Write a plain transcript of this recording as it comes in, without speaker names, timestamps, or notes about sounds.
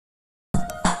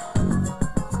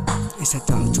It's a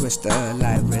tongue twister,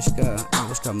 life risker. I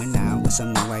was coming out with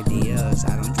some new ideas.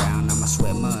 I don't drown, I'm a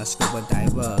swimmer, scuba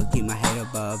diver. Keep my head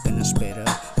above and a spitter.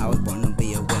 I was born to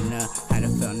be a winner. How to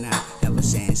feel now? Ever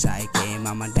since I came,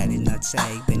 mama, daddy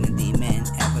nutsack. Been a demon.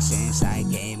 Ever since I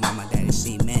came, mama, daddy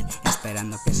semen.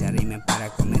 Esperando que se arrimen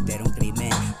para cometer un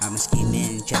crimen. I'm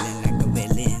scheming, chilling like a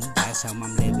villain. That's how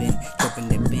I'm living. Tripping,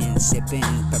 dipping,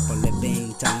 sipping, purple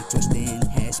lipping, tongue twisting,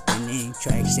 head spinning,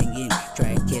 track singing,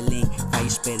 track killing, fire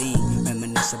spitting.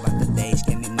 Reminisce about the days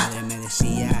que mi madre me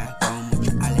decía con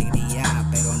mucha alegría,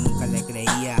 pero nunca le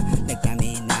creía. Le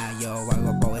camina, yo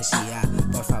hago poesía.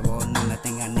 Por favor, no me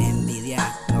tengan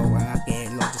envidia. No haga que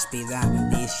lo despida,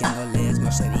 diciéndoles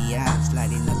groserías.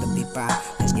 Lighting up the pipa,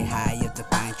 let's get high up the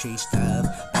pine tree stuff.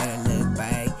 Better look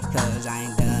back, cause I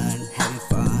ain't done having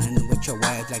fun with your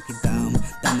ass like you dumb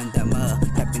and dumber.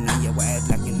 Tapping on your ass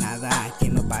like que nada, que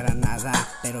no para nada.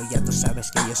 Pero ya tú sabes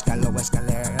que yo escalo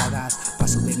escaleras pa'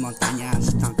 subir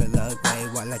montañas. Conquer the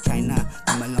great wall of China,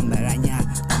 dame la araña.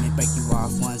 Let me break you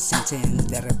off one sentence.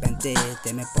 De repente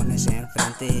te me pones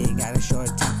enfrente. Got a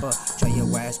short temper, show your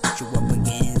ass what you up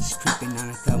against. Creeping on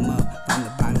a come up from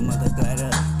the bottom of the gutter.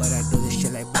 But I do this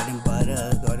shit like bread and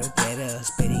butter. Go together,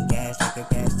 spitting gas like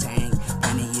a gas tank.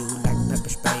 Running you like pepper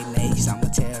spray mace. I'm a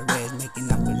terrorist,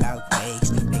 making up loud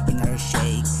quakes, making her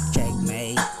shake.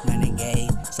 Checkmate, renegade,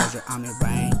 soldier on my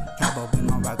brain. Cowboy be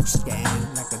my rifle scan,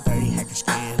 like a dirty hacker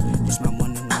scan. Just my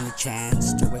one and only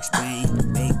chance to explain.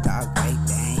 Big dog, great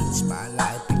Dane,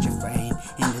 spotlight, picture frame.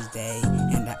 In this day,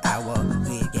 in the hour,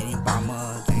 we getting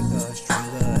bomber, thanker,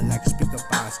 stronger, like a speaker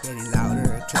box, getting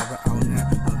louder. Clever owner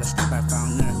of the street by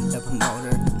founder, the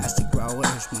promoter, as the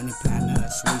growers, money planner,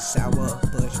 sweet sour,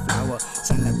 bush flower,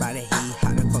 sunlight by the heat,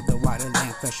 hotter cold the water,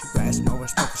 land fresh grass, mower,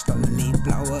 smoker, stolen leaf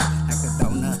blower, like a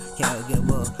donor,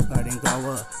 caregiver, garden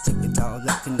grower, took the toe,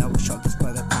 looking over shoulders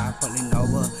for the power, pulling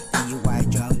over, DUI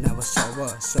drunk, never sober,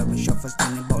 serving chauffeurs,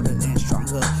 standing bolder than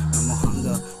stronger, no more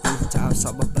hunger, rooftop,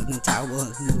 sober, building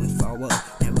towers, moving forward,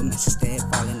 never miss a step,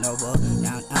 falling over,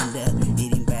 down under,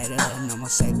 eating better, no more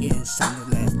seconds, some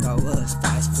leftovers,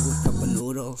 fast food, cup of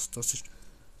noodles, those